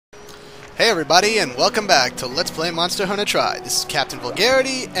Hey everybody, and welcome back to Let's Play Monster Hunter Tri. This is Captain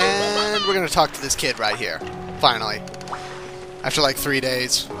Vulgarity, and we're gonna talk to this kid right here. Finally. After like 3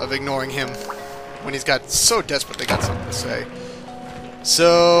 days of ignoring him, when he's got so desperately got something to say.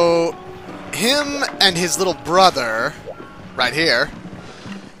 So, him and his little brother, right here,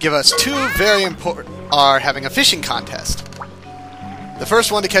 give us two very important... are having a fishing contest. The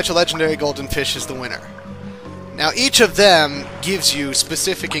first one to catch a legendary golden fish is the winner. Now, each of them gives you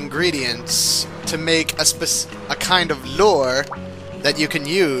specific ingredients to make a kind of lure that you can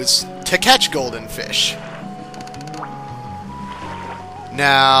use to catch golden fish.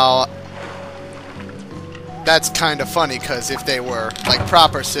 Now, that's kind of funny, because if they were like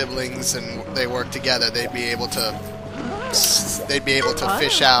proper siblings and they worked together, they'd be able to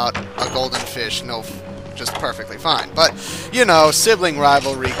fish out a golden fish, just perfectly fine. But, you know, sibling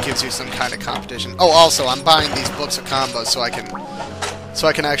rivalry gives you some kind of competition. Oh, also, I'm buying these books of combos so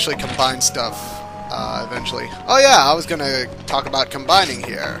I can actually combine stuff eventually. Oh yeah, I was gonna talk about combining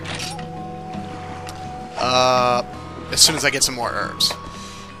here. As soon as I get some more herbs.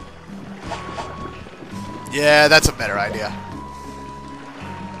 Yeah, that's a better idea.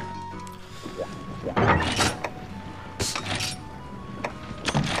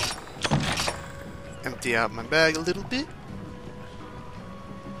 Empty out my bag a little bit.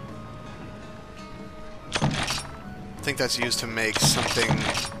 I think that's used to make something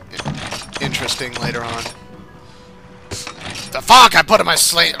interesting later on. The fuck! I put my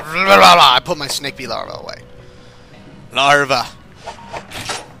snake bee larva away. Larva.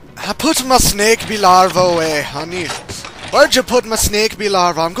 I put my snake bee larva away, honey. Where'd you put my snake bee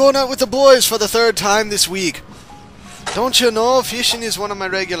larva? I'm going out with the boys for the 3rd time this week. Don't you know, fishing is one of my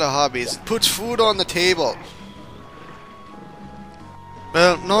regular hobbies. It puts food on the table.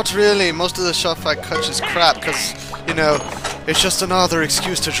 Well, not really. Most of the stuff I catch is crap, because, you know, it's just another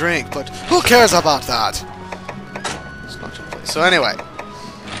excuse to drink, but who cares about that? It's not your place. So anyway.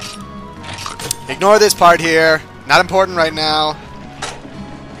 Ignore this part here. Not important right now.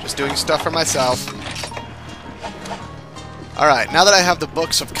 Just doing stuff for myself. Alright, now that I have the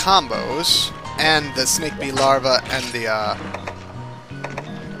books of combos, and the snake bee larva, and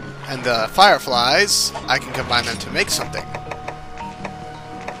the fireflies, I can combine them to make something.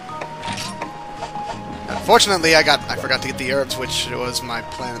 Unfortunately, I forgot to get the herbs, which was my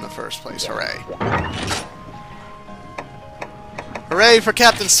plan in the first place. Hooray! Hooray for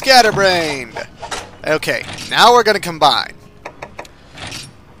Captain Scatterbrained! Okay, now we're gonna combine.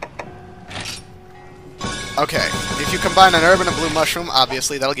 Okay, if you combine an herb and a blue mushroom,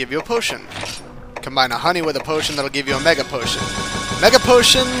 obviously that'll give you a potion. Combine a honey with a potion, that'll give you a mega potion. Mega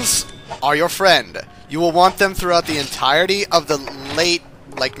potions are your friend. You will want them throughout the entirety of the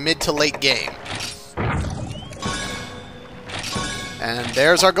mid to late game. And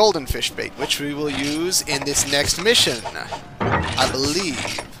there's our golden fish bait, which we will use in this next mission, I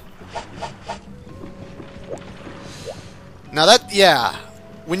believe. Now that, yeah,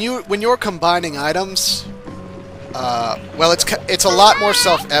 when you're combining items, well, it's a lot more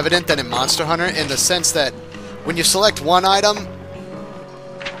self-evident than in Monster Hunter, in the sense that when you select one item,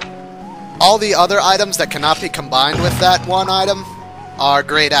 all the other items that cannot be combined with that one item are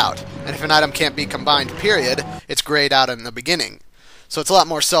grayed out. And if an item can't be combined, period, it's grayed out in the beginning. So it's a lot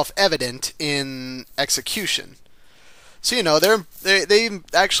more self-evident in execution. So, you know, they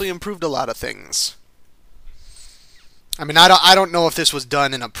actually improved a lot of things. I mean, I don't know if this was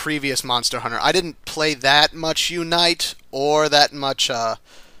done in a previous Monster Hunter. I didn't play that much Unite or that much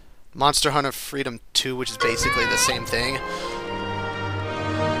Monster Hunter Freedom 2, which is basically the same thing.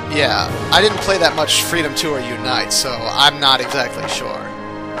 Yeah, I didn't play that much Freedom 2 or Unite, so I'm not exactly sure.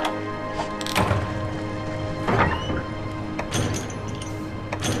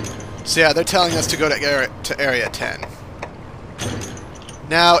 So yeah, they're telling us to go to Area 10.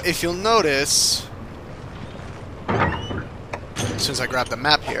 Now, if you'll notice... as soon as I grab the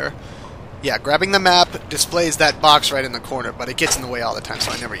map here. Yeah, grabbing the map displays that box right in the corner, but it gets in the way all the time,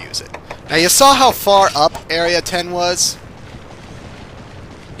 so I never use it. Now, you saw how far up Area 10 was?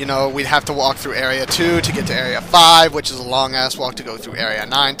 You know, we'd have to walk through Area 2 to get to Area 5, which is a long-ass walk to go through Area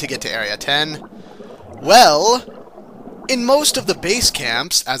 9 to get to Area 10. Well, in most of the base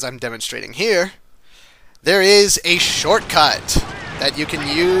camps, as I'm demonstrating here, there is a shortcut that you can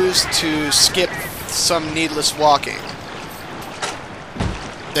use to skip some needless walking.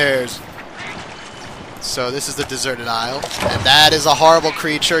 So this is the deserted isle, and that is a horrible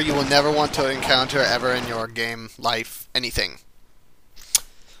creature you will never want to encounter ever in your game, life, anything.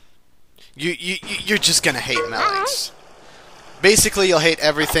 You're just gonna hate Mellies. Basically, you'll hate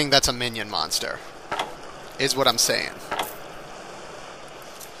everything that's a minion monster, is what I'm saying.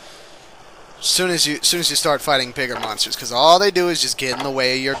 soon as you start fighting bigger monsters, because all they do is just get in the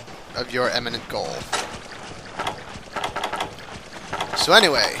way of your eminent goal. So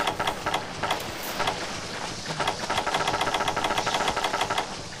anyway,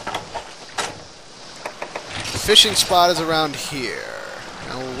 the fishing spot is around here.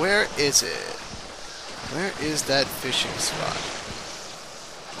 Now where is it? Where is that fishing spot?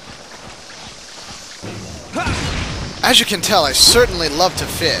 As you can tell, I certainly love to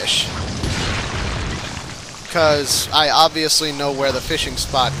fish, because I obviously know where the fishing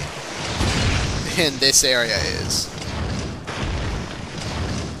spot in this area is.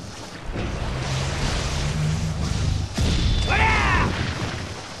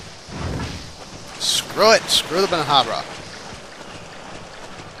 Screw it! Screw the Benhabra.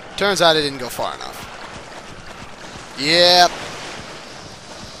 Turns out it didn't go far enough. Yep.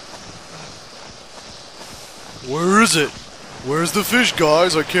 Where is it? Where's the fish,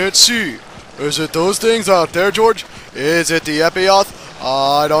 guys? I can't see. Is it those things out there, George? Is it the Epioth?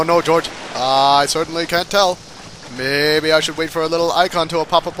 I don't know, George. I certainly can't tell. Maybe I should wait for a little icon to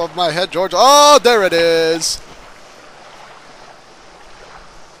pop up above my head, George. Oh, there it is!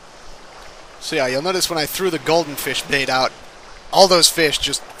 So yeah, you'll notice when I threw the golden fish bait out, all those fish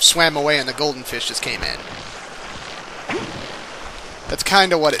just swam away and the golden fish just came in. That's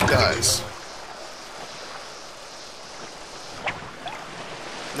kind of what it does.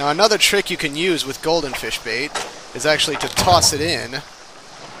 Now another trick you can use with golden fish bait is actually to toss it in.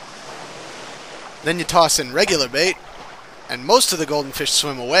 Then you toss in regular bait, and most of the golden fish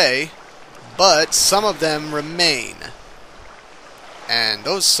swim away, but some of them remain. And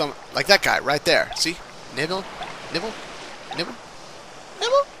those like that guy right there. See? Nibble, nibble, nibble,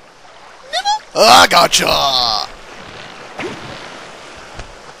 nibble, nibble. Ah, gotcha!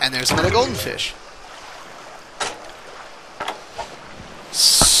 And there's another golden fish.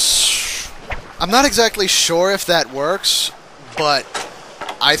 I'm not exactly sure if that works, but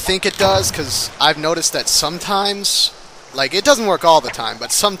I think it does, because I've noticed that sometimes, like, it doesn't work all the time,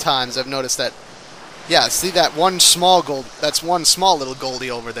 but sometimes I've noticed that, yeah, see that one small little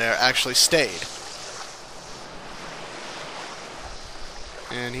goldie over there actually stayed.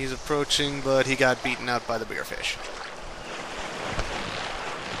 And he's approaching, but he got beaten out by the bigger fish.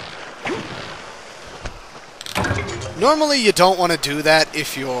 Normally you don't want to do that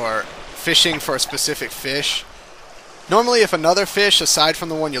if you're fishing for a specific fish. Normally if another fish, aside from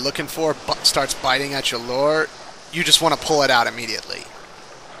the one you're looking for, starts biting at your lure, you just want to pull it out immediately,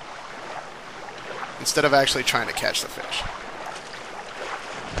 instead of actually trying to catch the fish.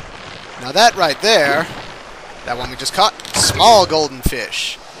 Now that right there, that one we just caught, small golden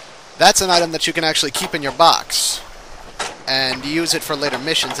fish. That's an item that you can actually keep in your box and use it for later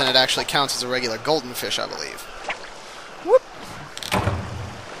missions, and it actually counts as a regular golden fish, I believe. Whoop.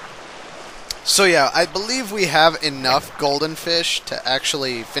 So yeah, I believe we have enough golden fish to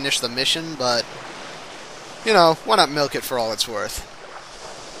actually finish the mission, but, you know, why not milk it for all it's worth?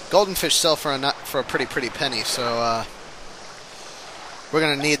 Golden fish sell for a pretty penny, so we're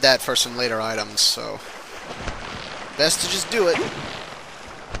going to need that for some later items, so best to just do it.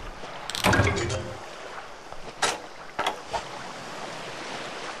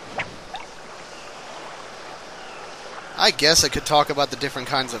 I guess I could talk about the different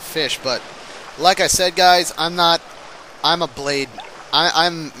kinds of fish, but like I said, guys, I'm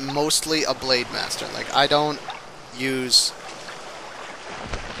mostly a blade master. Like, I don't use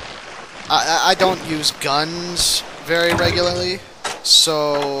guns very regularly,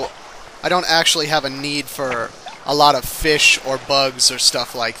 so I don't actually have a need for a lot of fish or bugs or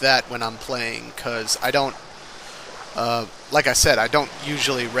stuff like that when I'm playing, because I don't, like I said, I don't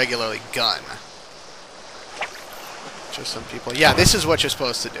usually regularly gun. Just some people. Yeah, this is what you're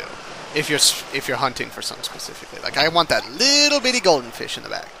supposed to do if you're hunting for something specifically. Like, I want that little bitty golden fish in the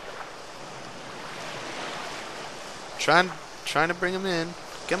back. Trying to bring him in.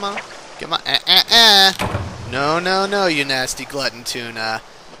 Come on. Come on. No, no, no, you nasty glutton tuna.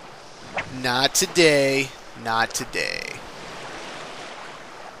 Not today. Not today.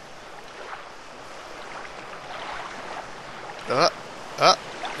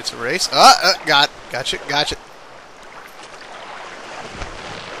 It's a race. Gotcha.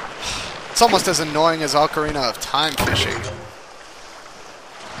 It's almost as annoying as Ocarina of Time fishing.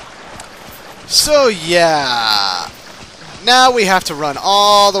 So yeah, now we have to run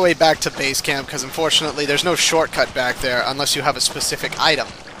all the way back to base camp, because unfortunately there's no shortcut back there unless you have a specific item.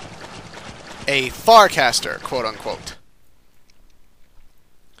 A Farcaster, quote unquote.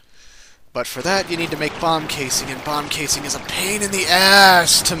 But for that you need to make bomb casing, and bomb casing is a pain in the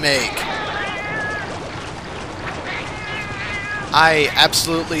ass to make. I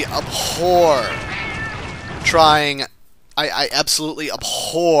absolutely abhor trying... I absolutely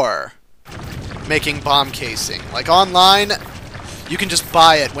abhor making bomb casing. Like, online, you can just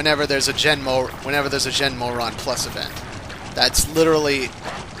buy it whenever there's a Genmo Run Plus event. That's literally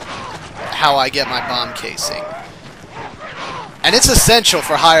how I get my bomb casing. And it's essential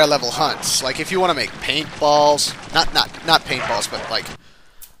for higher level hunts. Like, if you want to make paintballs... Not paintballs, but, like...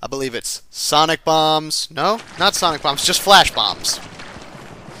 I believe it's sonic bombs. No? Not sonic bombs, just flash bombs.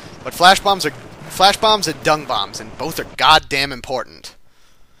 But flash bombs and dung bombs, and both are goddamn important.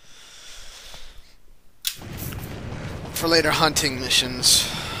 For later hunting missions.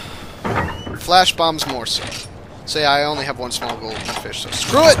 Flash bombs more so. Say I only have one small golden fish, so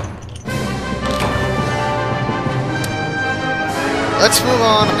screw it! Let's move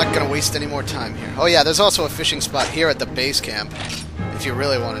on. I'm not going to waste any more time here. Oh yeah, there's also a fishing spot here at the base camp. If you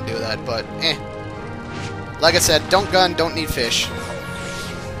really want to do that, but like I said, don't gun, don't need fish.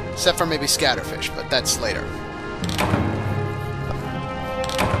 Except for maybe scatterfish, but that's later.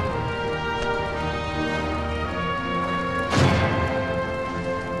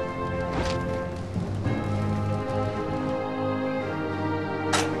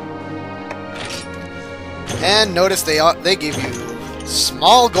 And notice they give you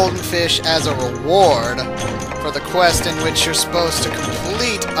small golden fish as a reward for the quest in which you're supposed to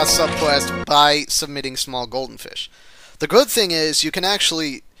complete a subquest by submitting small golden fish. The good thing is you can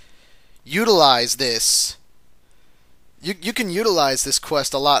actually utilize this. You can utilize this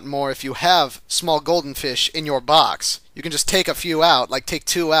quest a lot more if you have small golden fish in your box. You can just take a few out, like take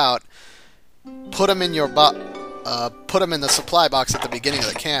 2 out, put them in your put them in the supply box at the beginning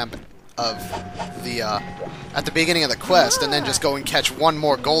of the camp of the at the beginning of the quest, and then just go and catch 1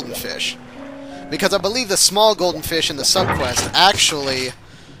 more golden fish. Because I believe the small golden fish in the subquest actually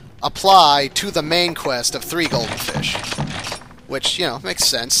apply to the main quest of 3 golden fish. Which, you know, makes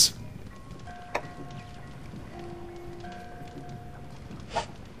sense.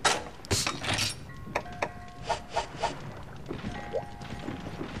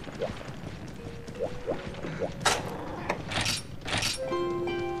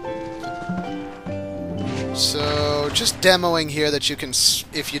 So, just demoing here that you can,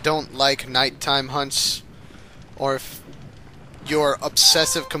 if you don't like nighttime hunts, or if your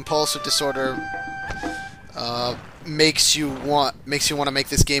obsessive compulsive disorder makes you want to make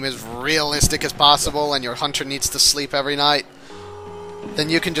this game as realistic as possible, and your hunter needs to sleep every night, then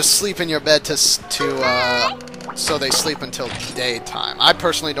you can just sleep in your bed so they sleep until daytime. I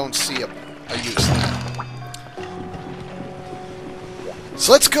personally don't see a use in that.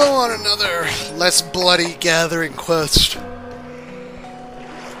 So let's go on another less bloody gathering quest.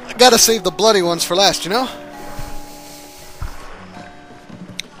 I gotta save the bloody ones for last, you know?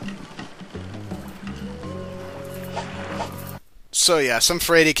 So yeah, some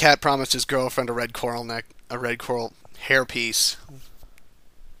fraidy cat promised his girlfriend a red coral hairpiece.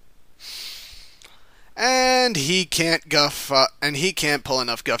 And he can't pull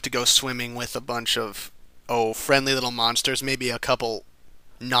enough guff to go swimming with a bunch of friendly little monsters, maybe a couple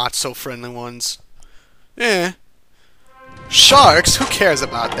not so friendly ones. Sharks? Who cares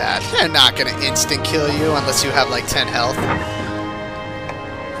about that? They're not gonna instant kill you unless you have like 10 health.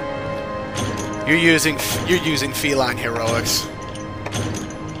 You're using feline heroics.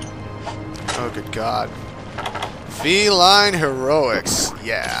 Oh good god. Feline heroics.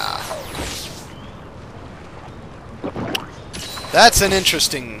 Yeah. That's an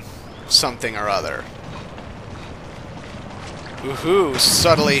interesting something or other. Woohoo,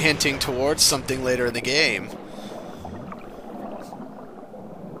 subtly hinting towards something later in the game.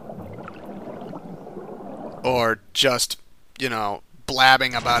 Or just, you know,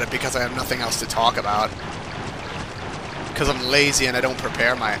 blabbing about it because I have nothing else to talk about. Because I'm lazy and I don't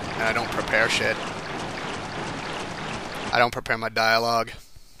prepare shit. I don't prepare my dialogue.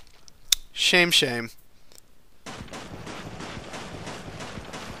 Shame, shame.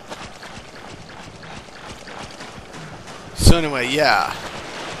 So anyway, yeah.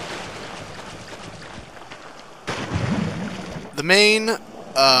 The main,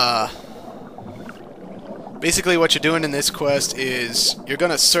 basically what you're doing in this quest is you're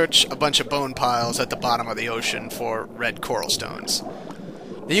gonna search a bunch of bone piles at the bottom of the ocean for red coral stones.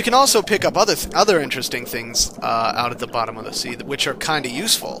 Now, you can also pick up other interesting things out at the bottom of the sea, which are kind of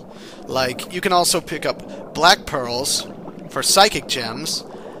useful. Like, you can also pick up black pearls for psychic gems,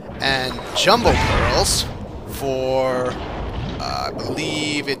 and jumbo pearls for... I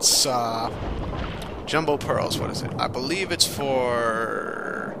believe it's, jumbo pearls, what is it? I believe it's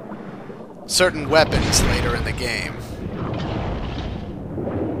for certain weapons later in the game.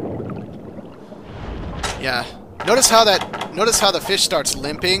 Yeah. Notice how that notice how the fish starts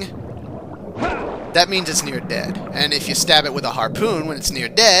limping? That means it's near dead. And if you stab it with a harpoon when it's near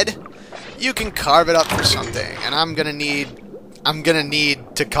dead, you can carve it up for something. And I'm gonna need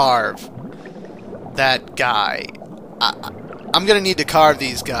to carve that guy. I'm gonna need to carve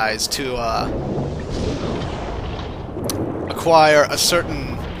these guys to acquire a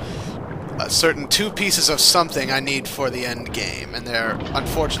certain 2 pieces of something I need for the end game, and they're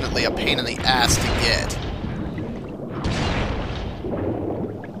unfortunately a pain in the ass to get.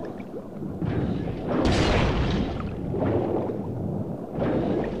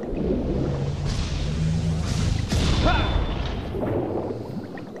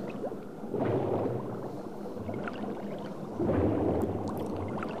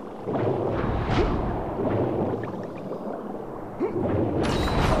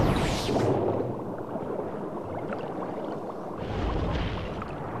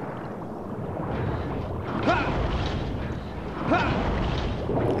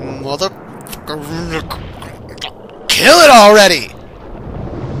 Kill it already!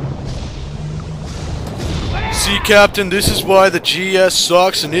 See, Captain, this is why the GS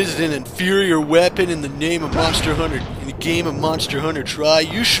sucks and isn't an inferior weapon in the name of Monster Hunter. In the game of Monster Hunter Try,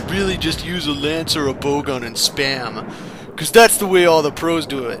 you should really just use a lance or a bowgun and spam. Because that's the way all the pros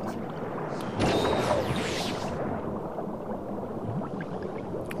do it.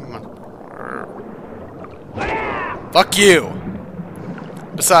 Fuck you!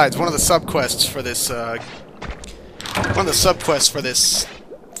 Besides, one of the subquests for this,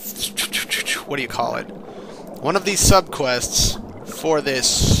 what do you call it? One of these subquests for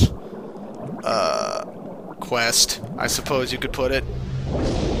this, quest, I suppose you could put it,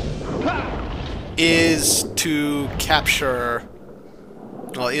 is to capture,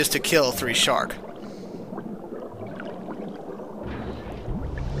 well, is to kill 3 shark.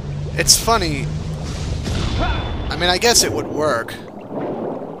 It's funny. I mean, I guess it would work.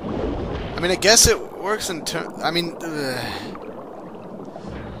 I mean, I guess it works in I mean,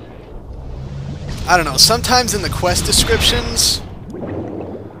 I don't know. Sometimes in the quest descriptions,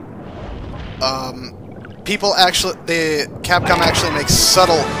 Capcom actually makes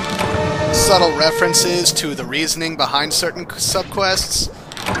subtle references to the reasoning behind certain subquests.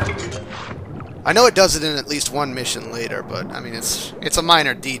 I know it does it in at least one mission later, but I mean, it's a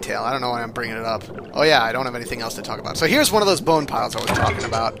minor detail. I don't know why I'm bringing it up. Oh yeah, I don't have anything else to talk about. So here's one of those bone piles I was talking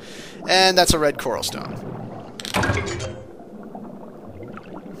about, and that's a red coral stone.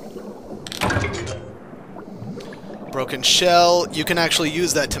 Broken shell. You can actually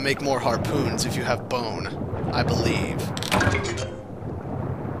use that to make more harpoons if you have bone, I believe.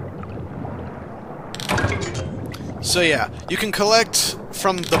 So yeah, you can collect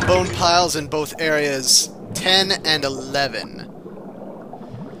from the bone piles in both areas 10 and 11.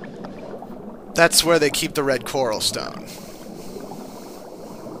 That's where they keep the red coral stone.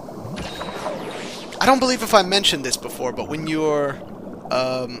 I don't believe if I mentioned this before, but when you're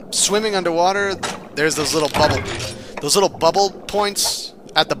swimming underwater, there's those little bubble points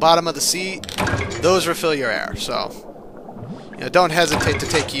at the bottom of the sea. Those refill your air, so you know, don't hesitate to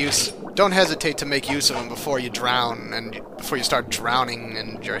make use of them before you drown, and before you start drowning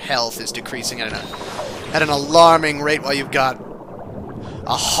and your health is decreasing at an alarming rate while you've got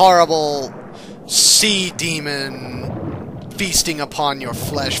a horrible sea demon feasting upon your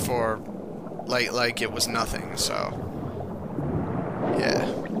flesh for like it was nothing. So yeah.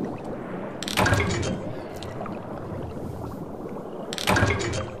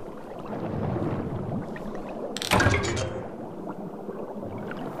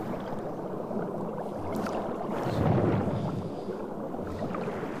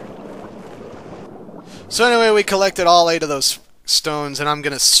 So anyway, we collected all 8 of those stones, and I'm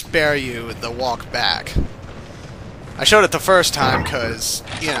gonna spare you the walk back. I showed it the first time because,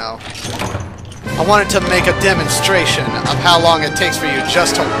 you know, I wanted to make a demonstration of how long it takes for you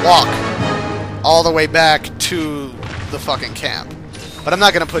just to walk all the way back to the fucking camp. But I'm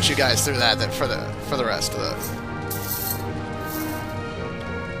not gonna put you guys through that for the rest of the...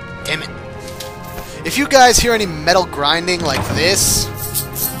 Damn it. If you guys hear any metal grinding like this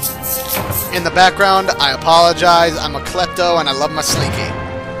in the background, I apologize. I'm a klepto and I love my Stinky.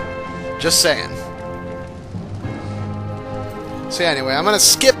 Just saying. So yeah, anyway, I'm going to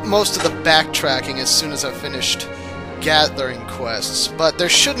skip most of the backtracking as soon as I've finished gathering quests, but there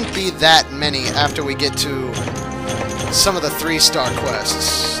shouldn't be that many after we get to some of the 3-star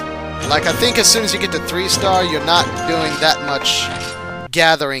quests. Like, I think as soon as you get to 3-star, you're not doing that much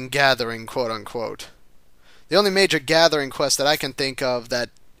gathering, quote-unquote. The only major gathering quest that I can think of that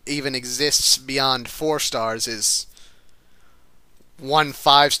even exists beyond 4 stars is one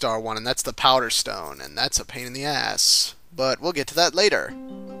 5-star one, and that's the Powder Stone, and that's a pain in the ass. but we'll get to that later.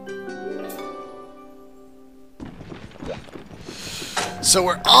 So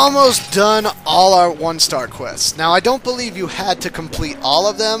we're almost done all our 1-star quests. Now, I don't believe you had to complete all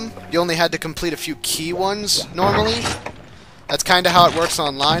of them. You only had to complete a few key ones, normally. That's kind of how it works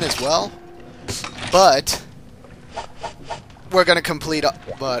online as well. But we're going to complete...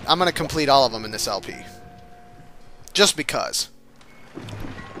 But I'm going to complete all of them in this LP. Just because.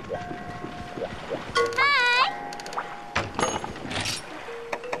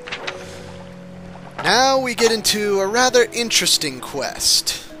 Now we get into a rather interesting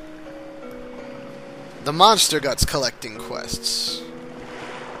quest. The Monster Guts collecting quests.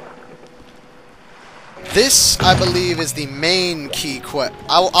 This, I believe, is the main key quest.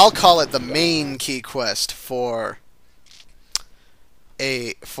 I'll call it the main key quest for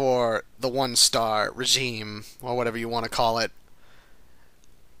the 1-star regime, or whatever you want to call it.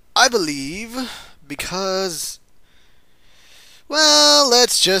 I believe, because... well,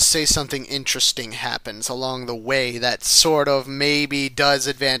 let's just say something interesting happens along the way that sort of maybe does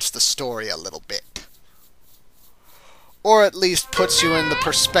advance the story a little bit. Or at least puts you in the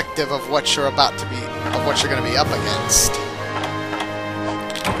perspective of what you're about to be, of what you're going to be up against.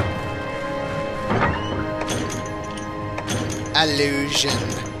 Illusion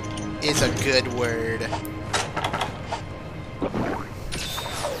is a good word.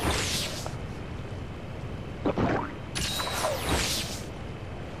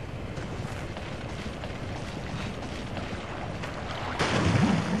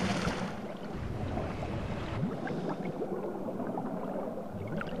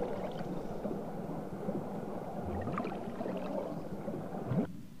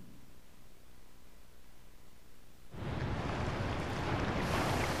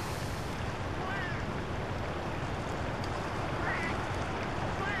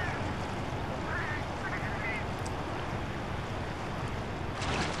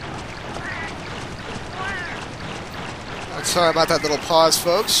 Sorry about that little pause,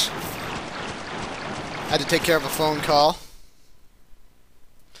 folks. Had to take care of a phone call.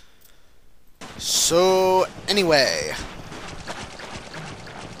 So, anyway.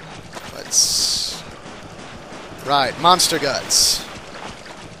 Right, Monster Guts.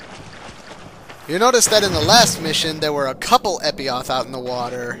 You notice that in the last mission, there were a couple Epioth out in the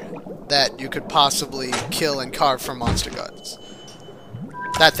water that you could possibly kill and carve from Monster Guts.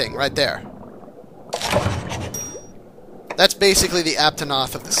 That thing, right there. That's basically the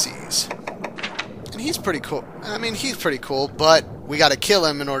Aptonoth of the seas. And he's pretty cool. I mean, he's pretty cool, but we gotta kill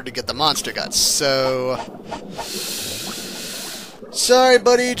him in order to get the Monster Guts, so... sorry,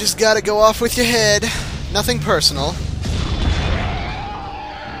 buddy, just gotta go off with your head. Nothing personal.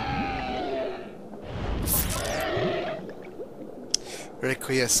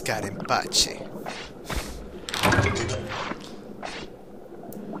 Requiescat in pace.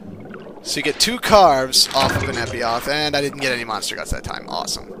 So you get 2 carves off of an Epioth, and I didn't get any Monster Guts that time.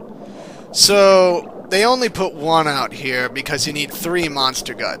 Awesome. So, they only put 1 out here because you need 3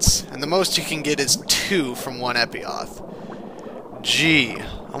 Monster Guts, and the most you can get is 2 from 1 Epioth. Gee,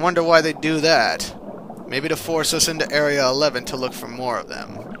 I wonder why they do that. Maybe to force us into Area 11 to look for more of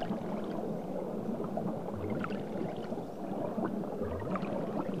them.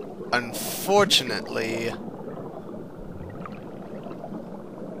 Unfortunately...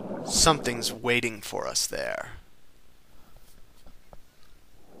 something's waiting for us there.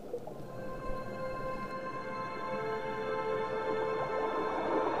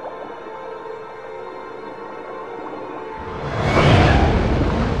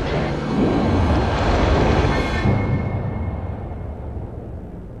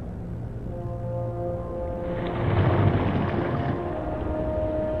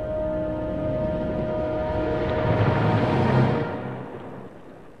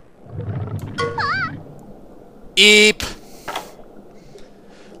 Eep!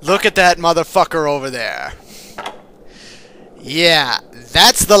 Look at that motherfucker over there. Yeah,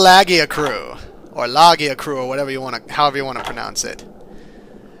 that's the Lagia crew. Or Lagia crew, or whatever you want to, however you want to pronounce it.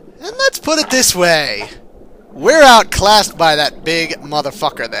 And let's put it this way. We're outclassed by that big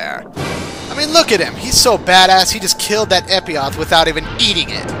motherfucker there. I mean, look at him. He's so badass, he just killed that Epioth without even eating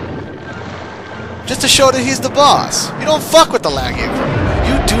it. Just to show that he's the boss. You don't fuck with the Lagia crew.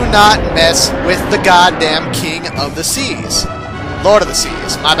 You do not mess with the goddamn King of the Seas. Lord of the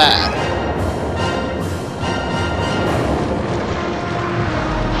Seas, my bad.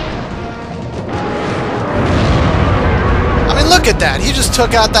 I mean, look at that. He just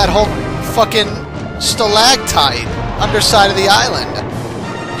took out that whole fucking stalactite underside of the island.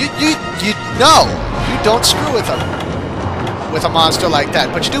 No, you don't screw with a monster like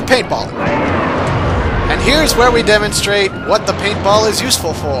that, but you do paintballing. And here's where we demonstrate what the paintball is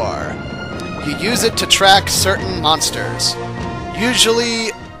useful for. You use it to track certain monsters.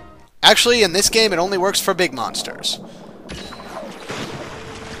 Usually, actually in this game it only works for big monsters.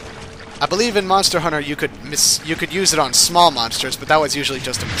 I believe in Monster Hunter you could use it on small monsters, but that was usually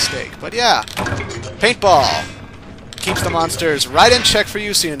just a mistake. But yeah, paintball keeps the monsters right in check for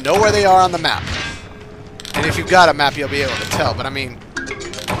you so you know where they are on the map. And if you've got a map, you'll be able to tell. But I mean,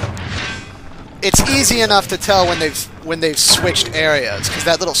 it's easy enough to tell when they've switched areas, because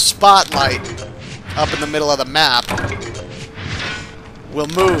that little spotlight up in the middle of the map will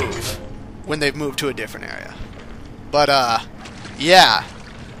move when they've moved to a different area. But yeah,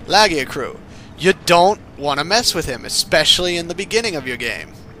 Lagia Crew, you don't want to mess with him, especially in the beginning of your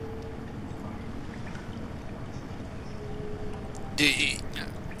game.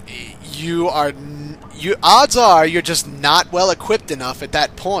 Odds are you're just not well equipped enough at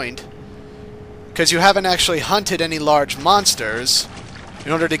that point, because you haven't actually hunted any large monsters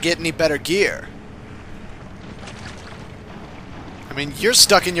in order to get any better gear. I mean, you're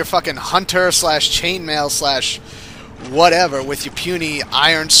stuck in your fucking hunter slash chainmail slash whatever with your puny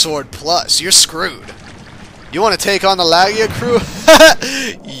Iron Sword Plus. You're screwed. You want to take on the Lagia Crew?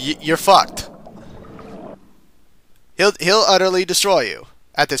 You're fucked. He'll utterly destroy you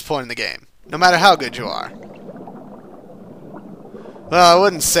at this point in the game, no matter how good you are. Well, I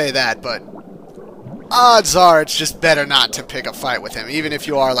wouldn't say that, but odds are it's just better not to pick a fight with him, even if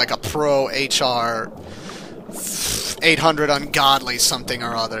you are like a pro HR 800 ungodly something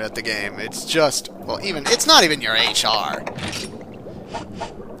or other at the game. It's just, well, it's not even your HR.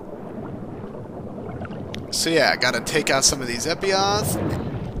 So yeah, gotta take out some of these Epioths.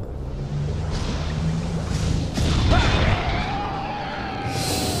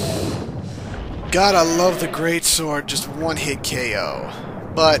 God, I love the Greatsword, just one-hit KO.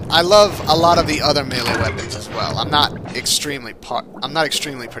 But I love a lot of the other melee weapons as well. I'm not extremely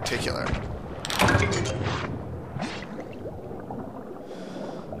particular.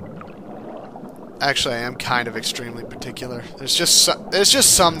 Actually, I am kind of extremely particular. There's just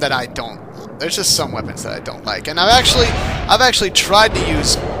some that I don't. There's just some weapons that I don't like, and I've actually tried to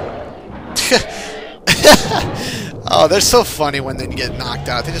use. Oh, they're so funny when they get knocked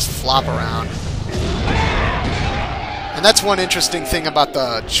out. They just flop around. And that's one interesting thing about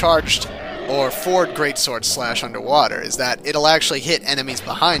the charged or forward greatsword slash underwater, is that it'll actually hit enemies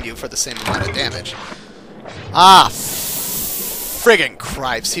behind you for the same amount of damage. Ah, friggin'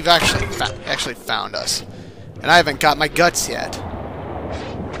 cripes! He's actually found us, and I haven't got my guts yet.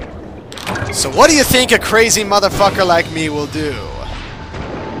 So what do you think a crazy motherfucker like me will do?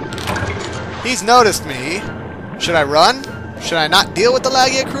 He's noticed me. Should I run? Should I not deal with the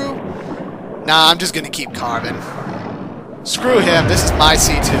Lagia Crew? Nah, I'm just gonna keep carving. Screw him, this is my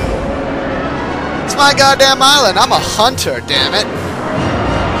C2. It's my goddamn island, I'm a hunter, damn it.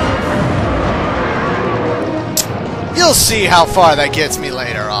 You'll see how far that gets me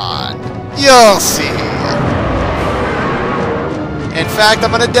later on. You'll see. In fact,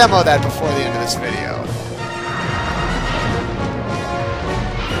 I'm gonna demo that before the end of this video.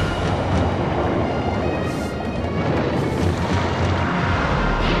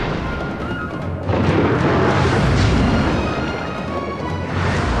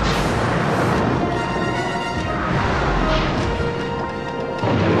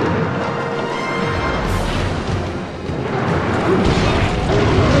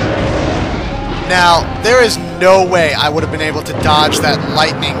 Now, there is no way I would have been able to dodge that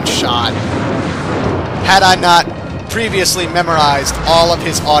lightning shot had I not previously memorized all of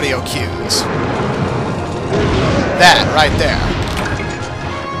his audio cues. That, right there.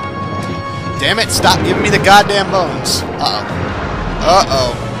 Damn it, stop giving me the goddamn bones. Uh-oh.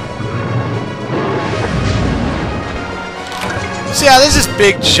 Uh-oh. So yeah, there's this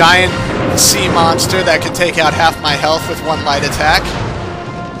big, giant sea monster that can take out half my health with one light attack.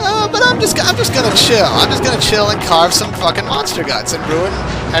 But I'm just gonna chill. I'm just gonna chill and carve some fucking monster guts and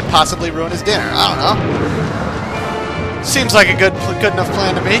possibly ruin his dinner. I don't know. Seems like a good enough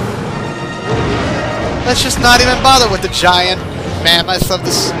plan to me. Let's just not even bother with the giant mammoth of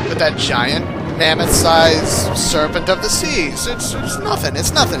with that giant mammoth-sized serpent of the seas. It's nothing.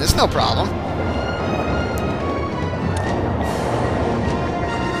 It's nothing. It's no problem.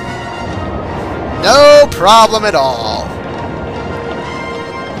 No problem at all.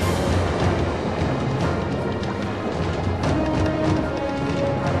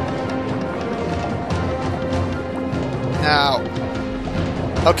 Now,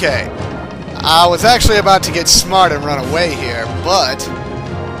 okay, I was actually about to get smart and run away here, but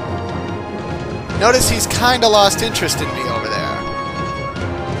notice he's kinda lost interest in me over there.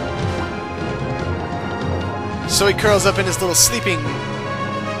 So he curls up in his little sleeping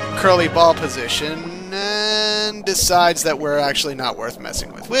curly ball position and decides that we're actually not worth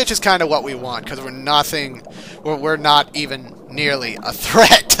messing with, which is kind of what we want, because we're not even nearly a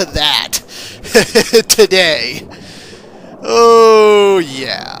threat to that today. Oh,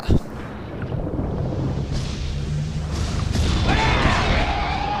 yeah.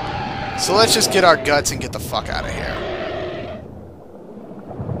 So let's just get our guts and get the fuck out of here.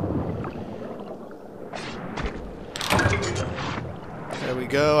 There we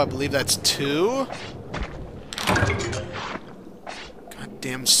go. I believe that's 2.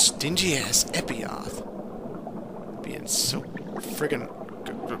 Goddamn stingy-ass Epioth. Being so friggin'...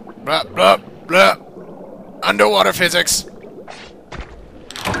 Blah, blah, blah. Underwater physics.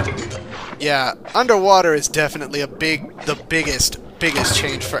 Yeah, underwater is definitely the biggest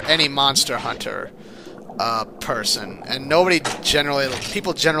change for any Monster Hunter person, and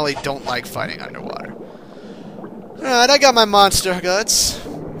people generally don't like fighting underwater. Alright, I got my monster guts.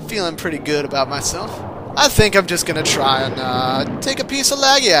 Feeling pretty good about myself. I think I'm just gonna try and take a piece of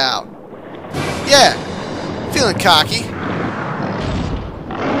Laggy out. Yeah, feeling cocky.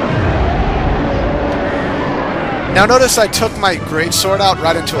 Now notice I took my greatsword out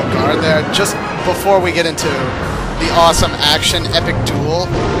right into a guard there, just before we get into the awesome action epic duel.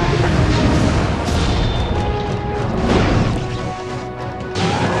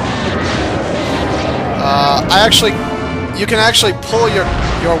 You can actually pull your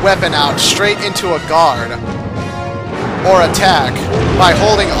weapon out straight into a guard or attack by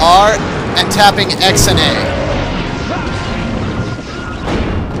holding R and tapping X and A.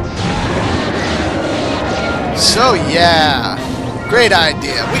 So yeah, great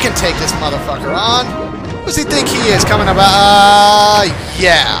idea. We can take this motherfucker on. What does he think he is coming about?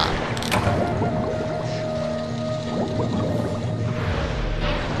 Yeah.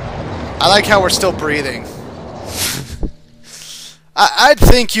 I like how we're still breathing. I'd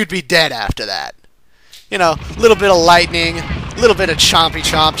think you'd be dead after that. You know, a little bit of lightning, a little bit of chompy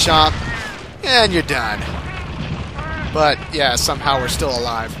chomp chomp, and you're done. But yeah, somehow we're still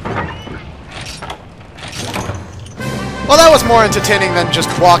alive. Well, that was more entertaining than just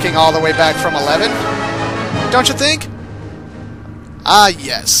walking all the way back from 11. Don't you think? Ah,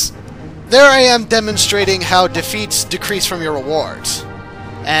 yes. There I am demonstrating how defeats decrease from your rewards.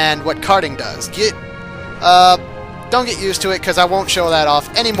 And what carding does. Don't get used to it, because I won't show that off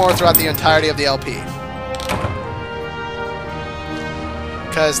anymore throughout the entirety of the LP.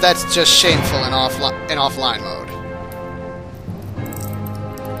 Because that's just shameful in offline mode.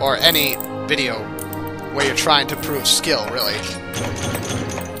 Or any video where you're trying to prove skill, really.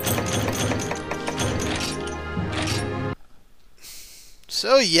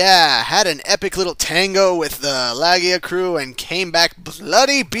 So yeah, had an epic little tango with the Lagia crew and came back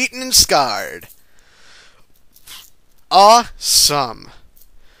bloody, beaten, and scarred. Awesome.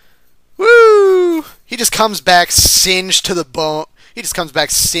 Woo! He just comes back singed to the bone. He just comes back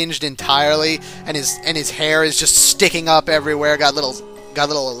singed entirely, and his hair is just sticking up everywhere. Got little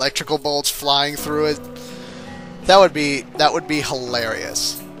electrical bolts flying through it. That would be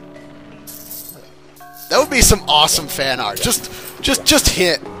hilarious. That would be some awesome fan art. Just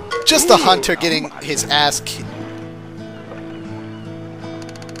the hunter getting his ass kicked.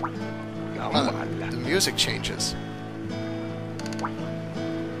 Oh, the music changes.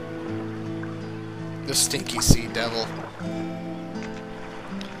 The Stinky Sea Devil.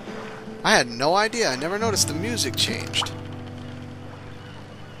 I had no idea. I never noticed the music changed.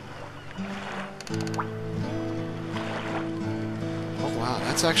 Oh wow,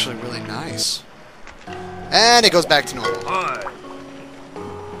 that's actually really nice. And it goes back to normal.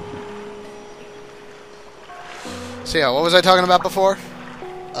 So yeah, what was I talking about before?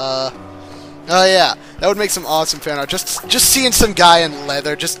 Oh yeah, that would make some awesome fan art. Just seeing some guy in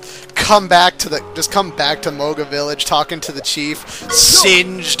leather just come back to Moga Village, talking to the chief,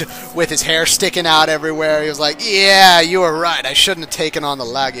 singed with his hair sticking out everywhere. He was like, "Yeah, you were right. I shouldn't have taken on the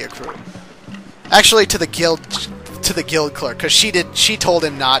Lagia crew." Actually, to the guild clerk, because she told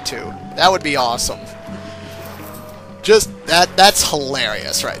him not to. That would be awesome. Just that's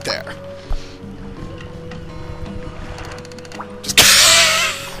hilarious right there.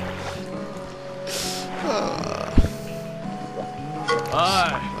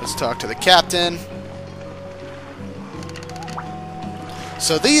 Let's talk to the captain.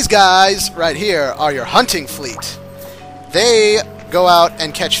 So these guys right here are your hunting fleet. They go out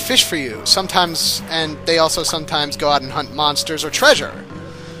and catch fish for you sometimes, and they also sometimes go out and hunt monsters or treasure.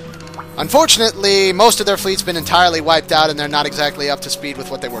 Unfortunately, most of their fleet's been entirely wiped out, and they're not exactly up to speed with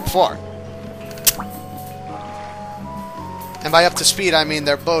what they were before. And by up to speed, I mean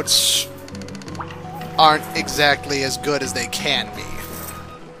their boats aren't exactly as good as they can be.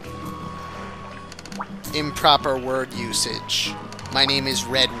 Improper word usage. My name is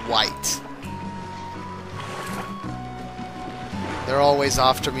Red White. They're always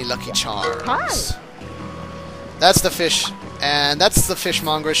after me Lucky Charms. Hi. That's the fish, and that's the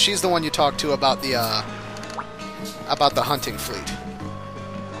fishmonger. She's the one you talked to about the hunting fleet.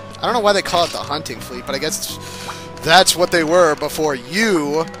 I don't know why they call it the hunting fleet, but I guess that's what they were before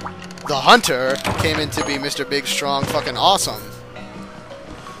you, the hunter, came in to be Mr. Big, Strong, fucking awesome.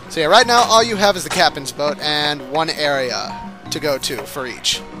 So yeah, right now all you have is the captain's boat and one area to go to for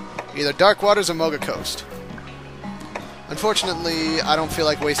each. Either Dark Waters or Moga Coast. Unfortunately, I don't feel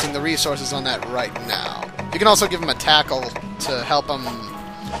like wasting the resources on that right now. You can also give them a tackle to help them,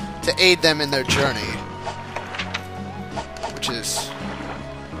 to aid them in their journey. Which is,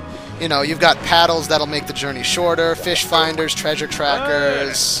 you know, you've got paddles that'll make the journey shorter, fish finders, treasure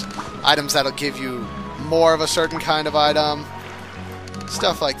trackers, items that'll give you more of a certain kind of item,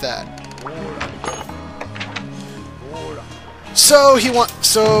 stuff like that. So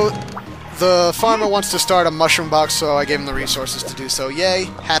the farmer wants to start a mushroom box, so I gave him the resources to do so. Yay,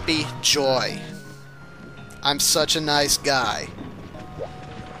 happy, joy. I'm such a nice guy.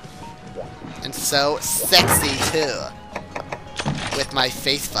 And so sexy, too. With my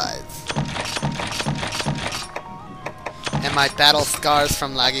face fuzz. And my battle scars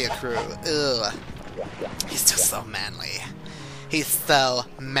from Lagia Crew. Ugh. He's just so manly. He's so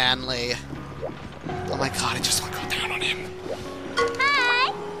manly. Oh my god, I just want to go down on him.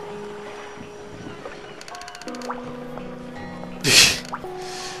 Hi.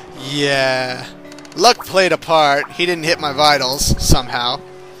 Yeah. Luck played a part. He didn't hit my vitals, somehow.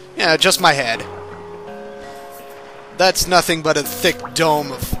 Yeah, just my head. That's nothing but a thick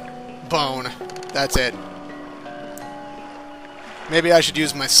dome of bone. That's it. Maybe I should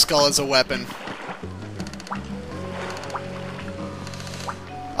use my skull as a weapon.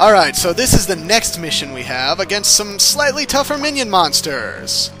 Alright, so this is the next mission we have against some slightly tougher minion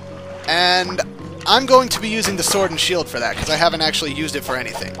monsters. And I'm going to be using the sword and shield for that, because I haven't actually used it for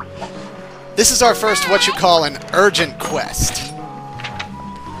anything. This is our first, what you call, an urgent quest.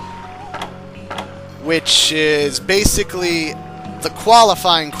 Which is basically the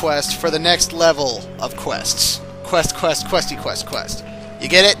qualifying quest for the next level of quests. Quest. You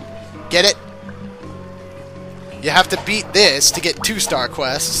get it? Get it? You have to beat this to get 2-star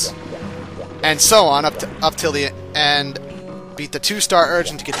quests, and so on up till the end. Beat the 2-star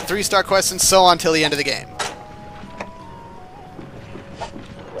urgent to get the 3-star quests, and so on till the end of the game.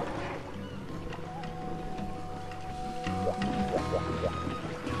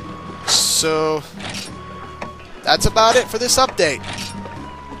 So that's about it for this update.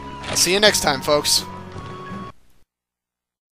 I'll see you next time, folks.